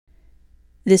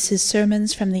This is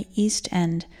Sermons from the East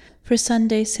End for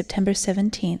Sunday, September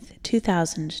 17th,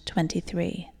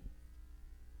 2023.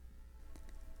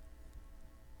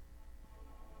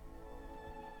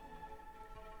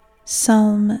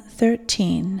 Psalm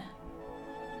 13,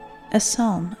 a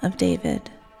Psalm of David.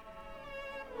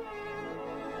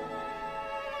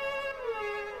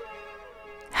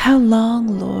 How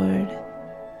long, Lord,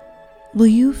 will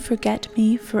you forget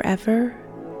me forever?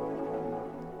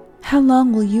 How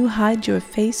long will you hide your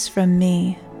face from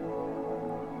me?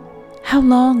 How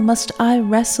long must I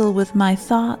wrestle with my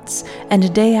thoughts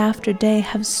and day after day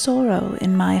have sorrow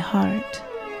in my heart?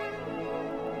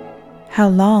 How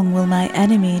long will my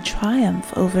enemy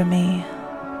triumph over me?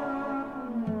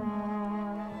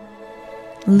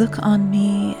 Look on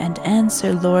me and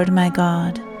answer, Lord my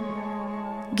God.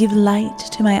 Give light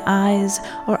to my eyes,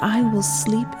 or I will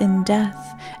sleep in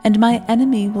death, and my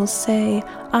enemy will say,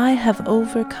 I have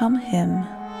overcome him.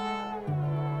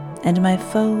 And my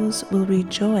foes will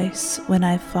rejoice when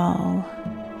I fall.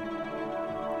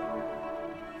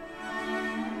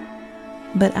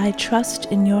 But I trust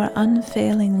in your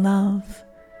unfailing love.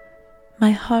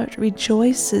 My heart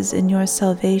rejoices in your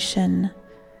salvation.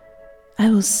 I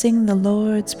will sing the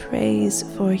Lord's praise,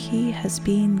 for he has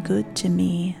been good to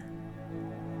me.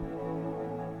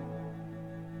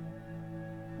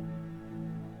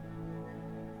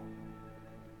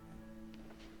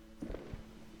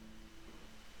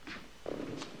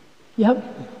 Yep,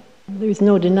 there's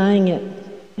no denying it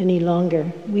any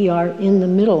longer. We are in the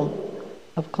middle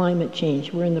of climate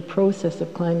change. We're in the process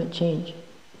of climate change.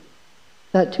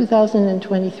 That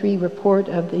 2023 report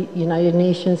of the United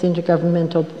Nations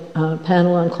Intergovernmental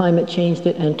Panel on Climate Change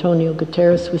that Antonio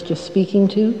Guterres was just speaking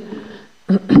to,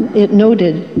 it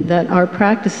noted that our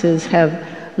practices have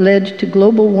led to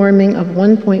global warming of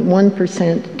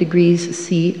 1.1% degrees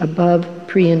C above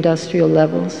pre-industrial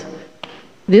levels.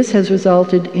 This has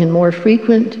resulted in more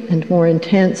frequent and more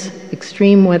intense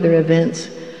extreme weather events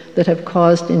that have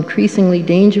caused increasingly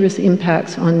dangerous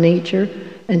impacts on nature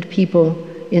and people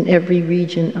in every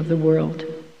region of the world.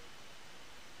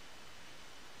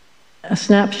 A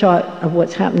snapshot of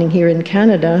what's happening here in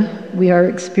Canada, we are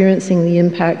experiencing the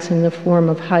impacts in the form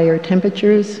of higher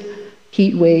temperatures,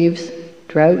 heat waves,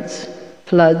 droughts,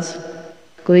 floods,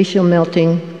 glacial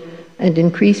melting, and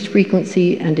increased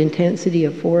frequency and intensity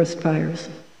of forest fires.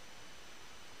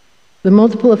 The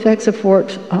multiple effects of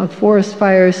forest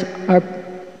fires are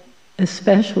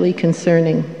especially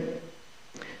concerning.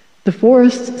 The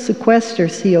forests sequester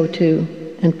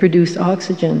CO2 and produce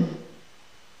oxygen.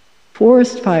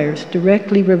 Forest fires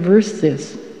directly reverse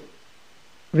this,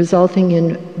 resulting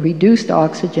in reduced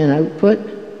oxygen output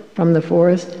from the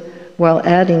forest while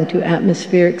adding to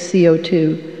atmospheric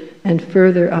CO2 and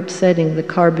further upsetting the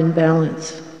carbon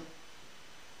balance.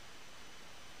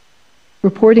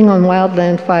 Reporting on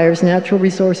wildland fires, Natural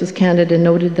Resources Canada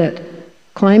noted that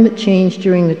climate change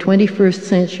during the 21st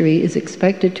century is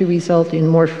expected to result in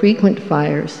more frequent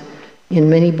fires in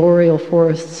many boreal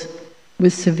forests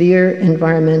with severe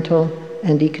environmental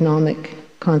and economic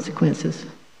consequences.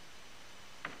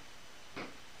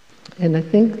 And I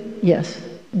think, yes,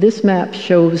 this map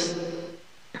shows,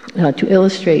 to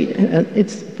illustrate,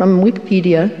 it's from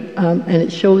Wikipedia, and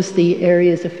it shows the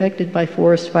areas affected by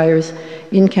forest fires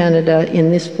in Canada in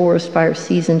this forest fire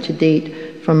season to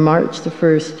date from March the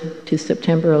 1st to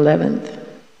September 11th.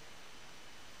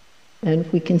 And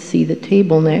if we can see the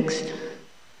table next.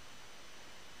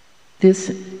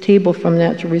 This table from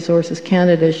Natural Resources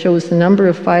Canada shows the number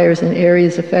of fires in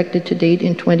areas affected to date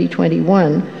in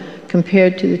 2021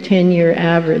 compared to the 10-year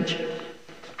average.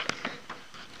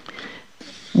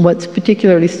 What's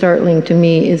particularly startling to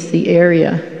me is the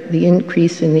area, the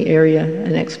increase in the area,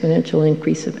 an exponential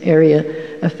increase of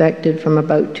area affected from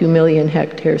about 2 million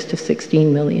hectares to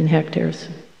 16 million hectares.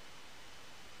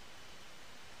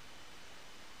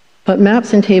 But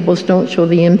maps and tables don't show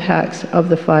the impacts of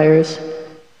the fires,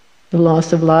 the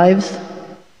loss of lives,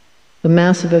 the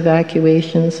massive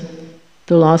evacuations,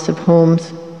 the loss of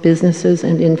homes, businesses,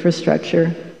 and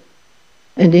infrastructure,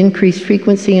 and increased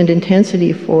frequency and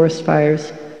intensity of forest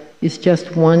fires is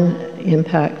just one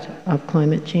impact of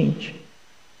climate change.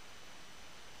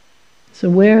 So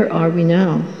where are we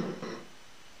now?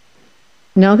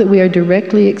 Now that we are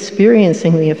directly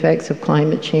experiencing the effects of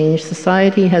climate change,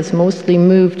 society has mostly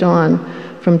moved on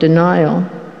from denial,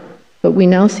 but we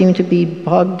now seem to be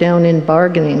bogged down in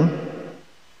bargaining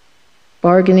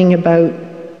about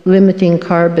limiting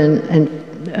carbon and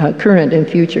current and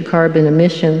future carbon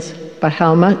emissions, by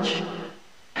how much,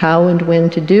 how and when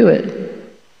to do it,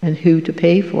 and who to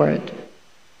pay for it.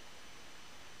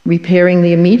 Repairing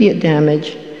the immediate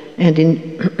damage and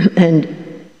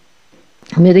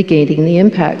mitigating the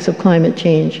impacts of climate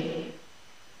change,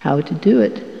 how to do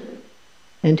it,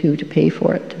 and who to pay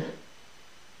for it.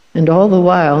 And all the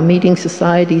while, meeting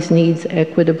society's needs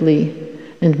equitably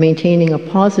and maintaining a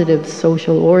positive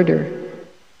social order,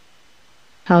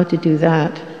 how to do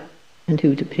that, and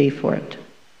who to pay for it.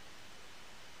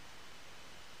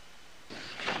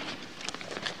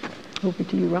 Over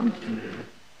to you, Ron.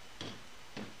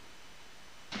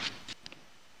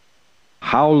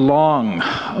 How long,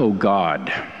 oh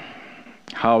God,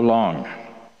 how long?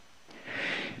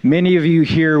 Many of you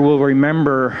here will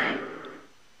remember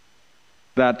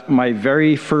that my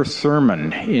very first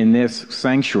sermon in this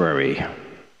sanctuary,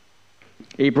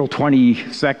 April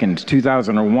 22nd,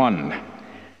 2001,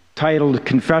 titled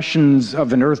Confessions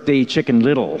of an Earth Day Chicken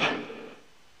Little.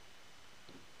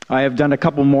 I have done a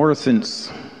couple more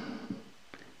since,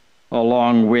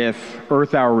 along with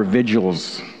Earth Hour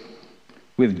vigils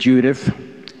with Judith,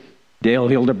 Dale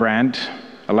Hildebrandt,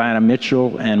 Alana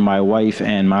Mitchell, and my wife,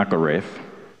 Ann McElraith.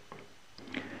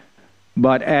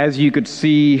 But as you could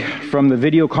see from the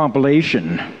video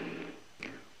compilation,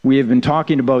 we have been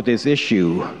talking about this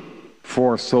issue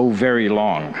for so very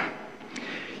long.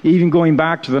 Even going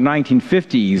back to the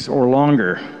 1950s or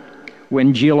longer,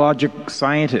 when geologic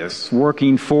scientists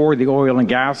working for the oil and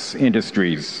gas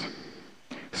industries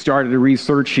started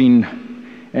researching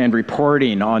and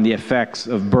reporting on the effects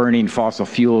of burning fossil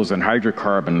fuels and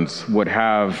hydrocarbons would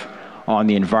have on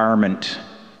the environment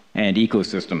and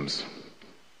ecosystems.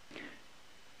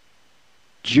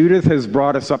 Judith has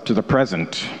brought us up to the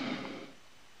present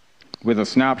with a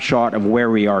snapshot of where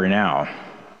we are now.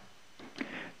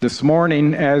 This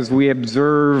morning, as we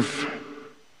observe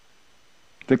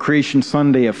the Creation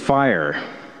Sunday of Fire,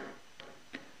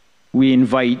 we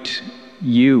invite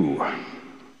you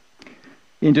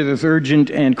into this urgent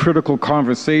and critical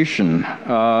conversation.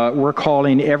 We're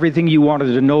calling everything you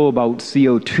wanted to know about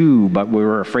CO2, but we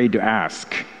were afraid to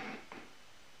ask.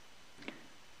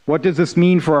 What does this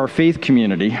mean for our faith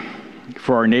community,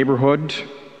 for our neighborhood,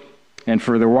 and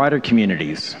for the wider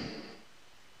communities?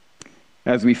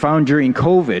 As we found during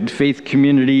COVID, faith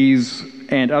communities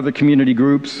and other community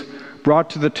groups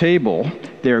brought to the table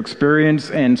their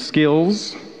experience and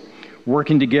skills,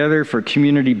 working together for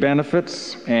community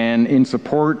benefits and in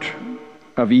support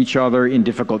of each other in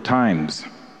difficult times.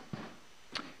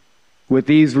 With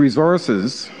these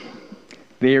resources,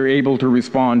 they are able to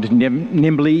respond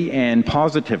nimbly and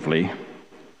positively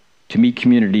to meet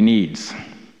community needs.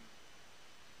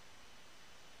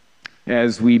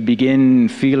 As we begin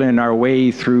feeling our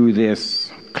way through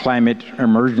this climate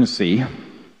emergency,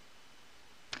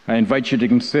 I invite you to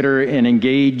consider and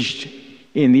engage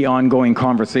in the ongoing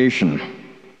conversation.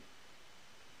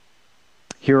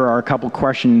 Here are a couple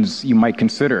questions you might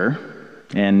consider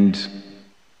and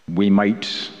we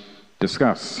might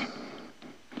discuss.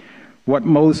 What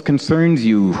most concerns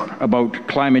you about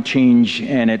climate change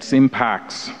and its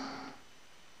impacts?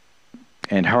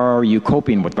 And how are you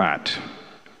coping with that?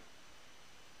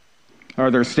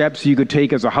 Are there steps you could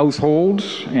take as a household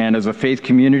and as a faith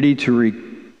community to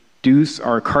reduce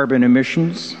our carbon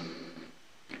emissions,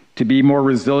 to be more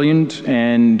resilient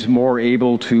and more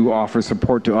able to offer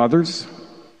support to others?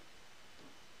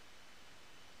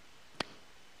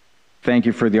 Thank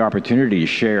you for the opportunity to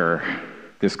share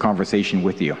this conversation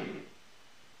with you.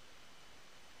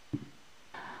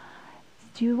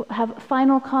 Do you have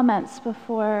final comments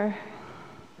before?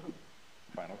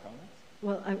 Final comments?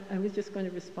 Well, I was just going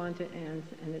to respond to Anne's,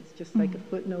 and it's just like a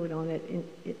footnote on it,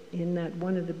 in that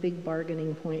one of the big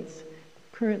bargaining points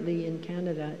currently in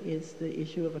Canada is the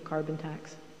issue of a carbon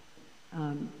tax.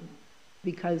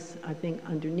 Because I think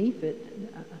underneath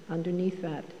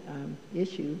that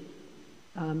issue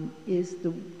is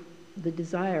the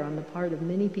desire on the part of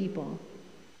many people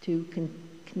to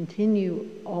continue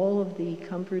all of the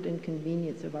comfort and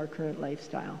convenience of our current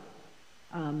lifestyle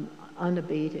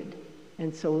unabated.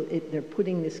 And so they're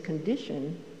putting this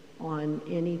condition on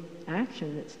any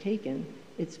action that's taken.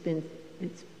 It's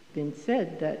been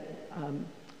said that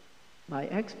by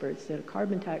experts that a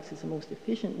carbon tax is the most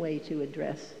efficient way to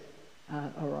address,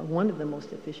 or one of the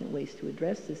most efficient ways to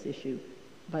address this issue.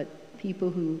 But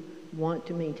people who want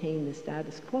to maintain the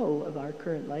status quo of our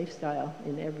current lifestyle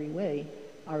in every way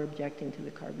are objecting to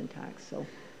the carbon tax. So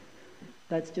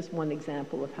that's just one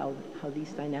example of how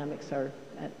these dynamics are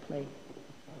at play.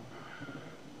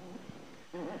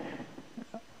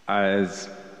 As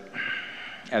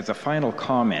a final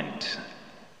comment,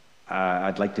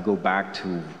 I'd like to go back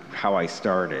to how I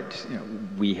started.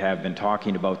 We have been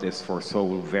talking about this for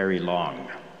so very long.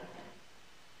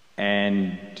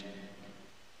 And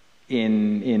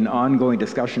in ongoing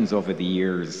discussions over the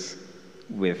years,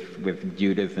 with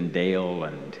Judith and Dale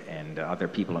and other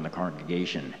people in the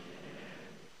congregation,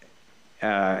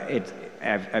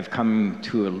 I've come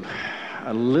to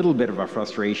a little bit of a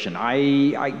frustration.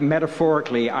 I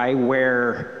metaphorically, I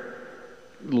wear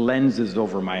lenses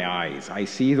over my eyes. I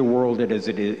see the world as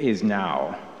it is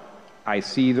now. I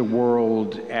see the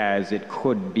world as it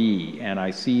could be, and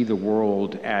I see the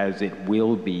world as it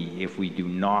will be if we do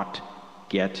not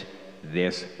get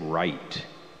this right.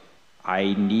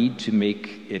 I need to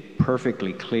make it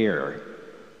perfectly clear,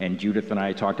 and Judith and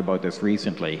I talked about this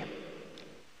recently,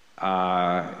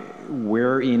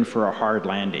 we're in for a hard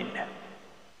landing.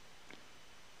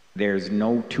 There's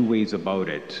no two ways about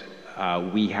it.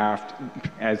 We have to,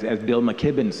 as Bill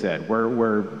McKibben said,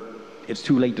 it's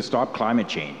too late to stop climate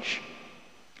change.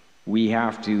 We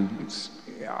have to,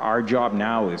 our job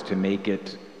now is to make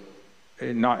it,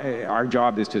 our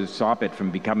job is to stop it from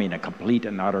becoming a complete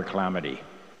and utter calamity.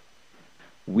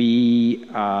 We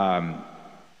have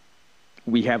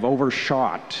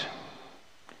overshot.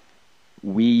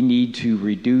 We need to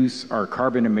reduce our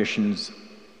carbon emissions.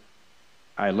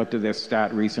 I looked at this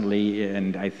stat recently,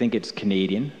 and I think it's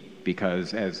Canadian,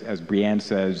 because as Brianne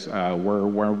says, we're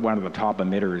one of the top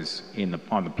emitters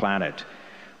on the planet.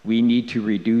 We need to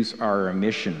reduce our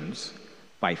emissions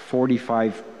by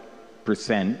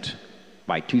 45%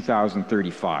 by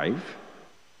 2035,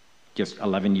 just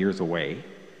 11 years away,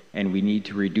 and we need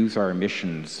to reduce our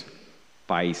emissions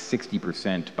by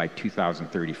 60% by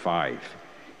 2035.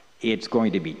 It's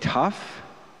going to be tough,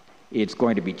 it's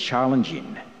going to be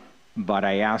challenging, but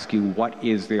I ask you, what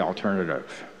is the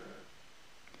alternative?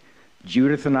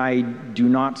 Judith and I do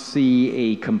not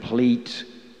see a complete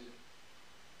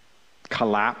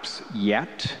collapse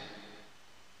yet,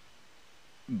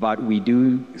 but we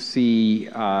do see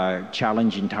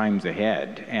challenging times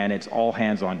ahead, and it's all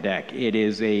hands on deck. It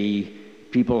is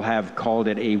people have called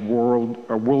it a World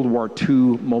War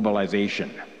II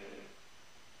mobilization.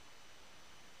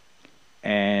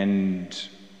 And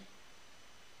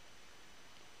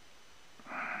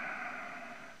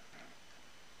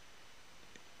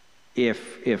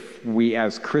if we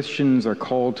as Christians are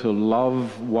called to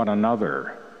love one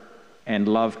another and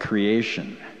love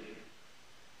creation,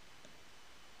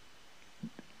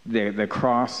 the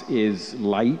cross is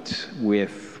light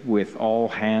with all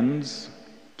hands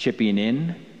chipping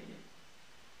in.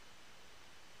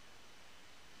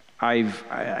 I've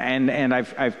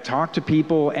talked to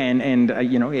people, and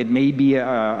you know, it may be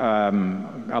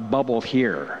a bubble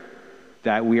here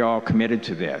that we are all committed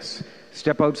to this.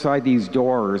 Step outside these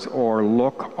doors or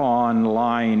look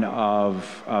online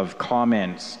of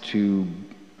comments to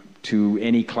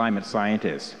any climate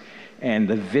scientist, and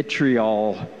the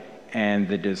vitriol and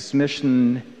the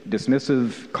dismissive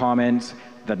comments,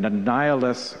 the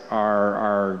denialists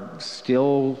are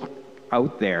still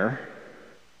out there.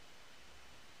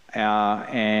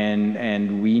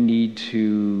 And we need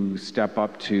to step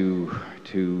up to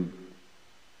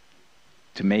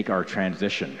make our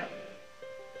transition.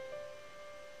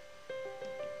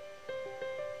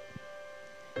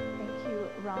 Thank you,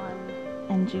 Ron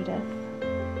and Judith,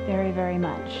 very, very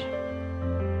much.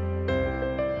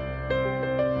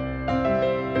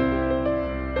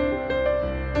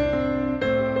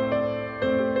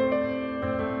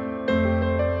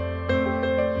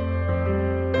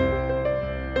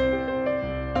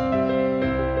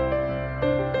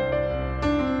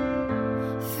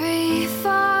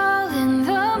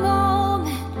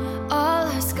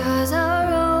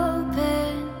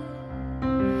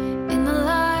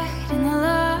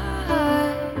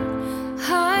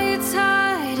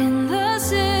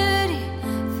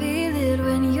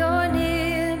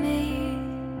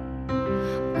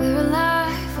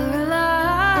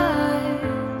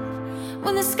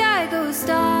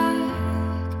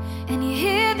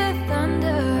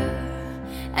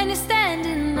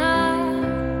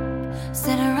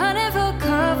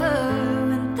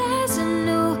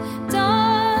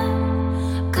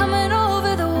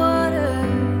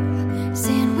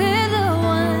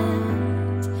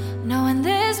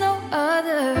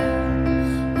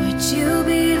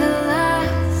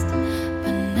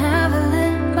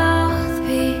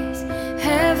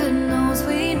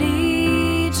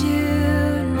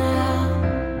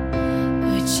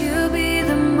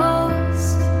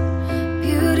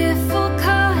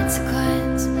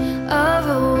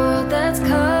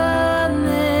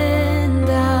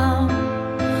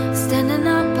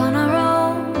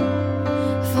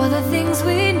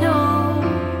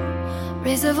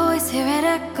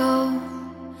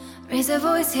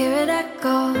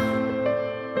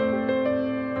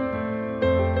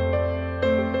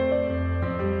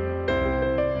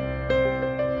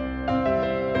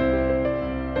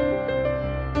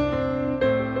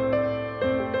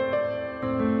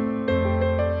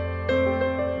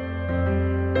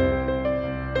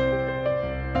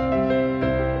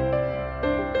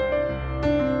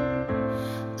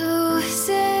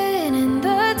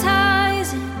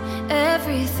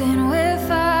 everything we're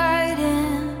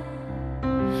fighting.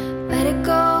 Let it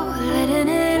go, letting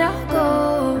it all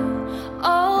go.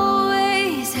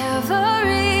 Always have a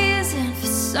reason for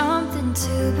something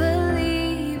to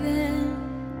believe in.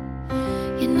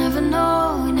 You never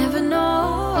know, you never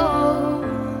know.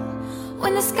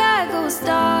 When the sky goes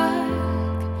dark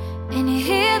and you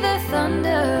hear the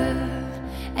thunder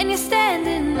and you're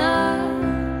standing up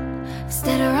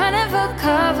instead of running for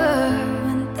cover.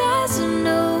 And there's a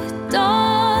new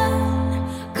dawn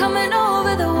coming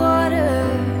over the water,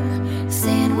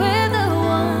 saying we're the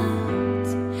ones,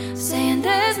 saying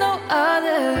there's no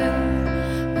other.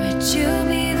 Would you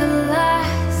be the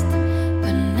last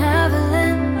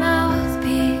benevolent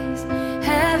mouthpiece?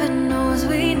 Heaven knows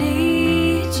we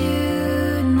need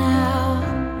you now.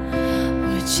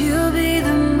 Would you be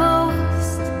the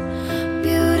most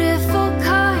beautiful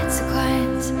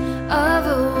consequence of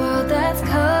a world that's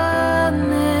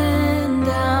coming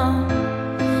down?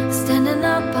 Standing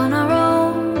up on our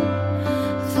own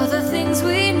for the things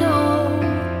we know.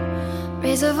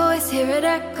 Raise a voice, hear it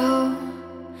echo.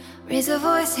 Raise a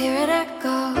voice, hear it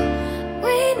echo.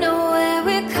 We know where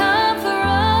we come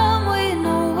from, we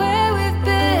know where we've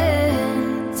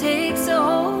been. Takes a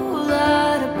whole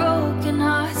lot of broken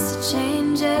hearts to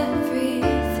change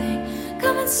everything.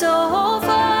 Coming so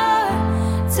far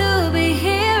to be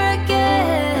here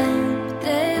again. But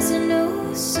there's a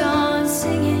new song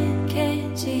singing,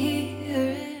 can't you hear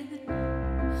it?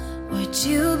 Would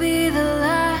you be the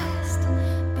last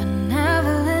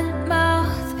benevolent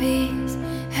mouthpiece?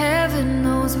 Heaven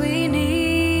knows we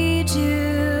need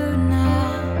you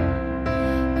now.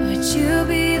 Would you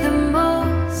be the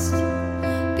most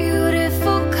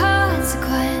beautiful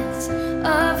consequence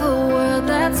of a world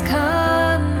that's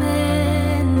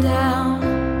coming down?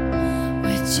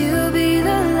 Would you be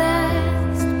the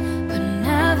last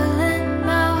benevolent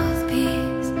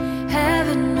mouthpiece?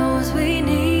 Heaven knows we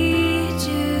need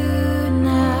you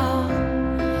now.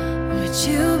 Would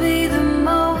you be the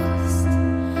most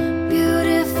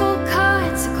beautiful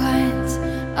consequence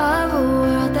of a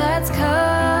world that's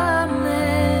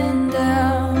coming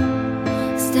down?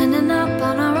 Standing up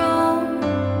on our own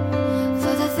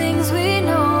for the things we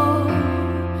know.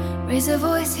 Raise a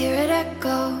voice, hear it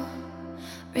echo.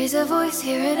 Raise a voice,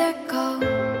 hear it echo.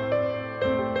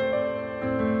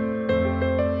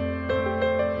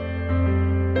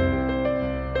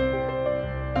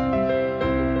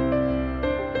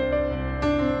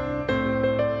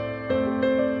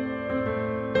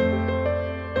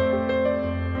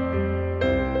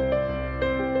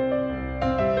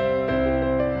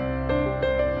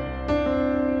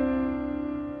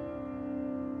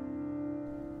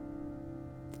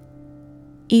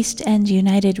 East End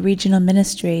United Regional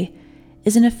Ministry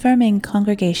is an affirming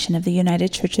congregation of the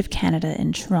United Church of Canada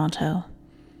in Toronto.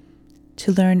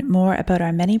 To learn more about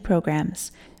our many programs,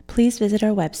 please visit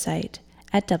our website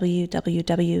at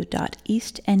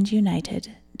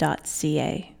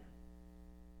www.eastendunited.ca.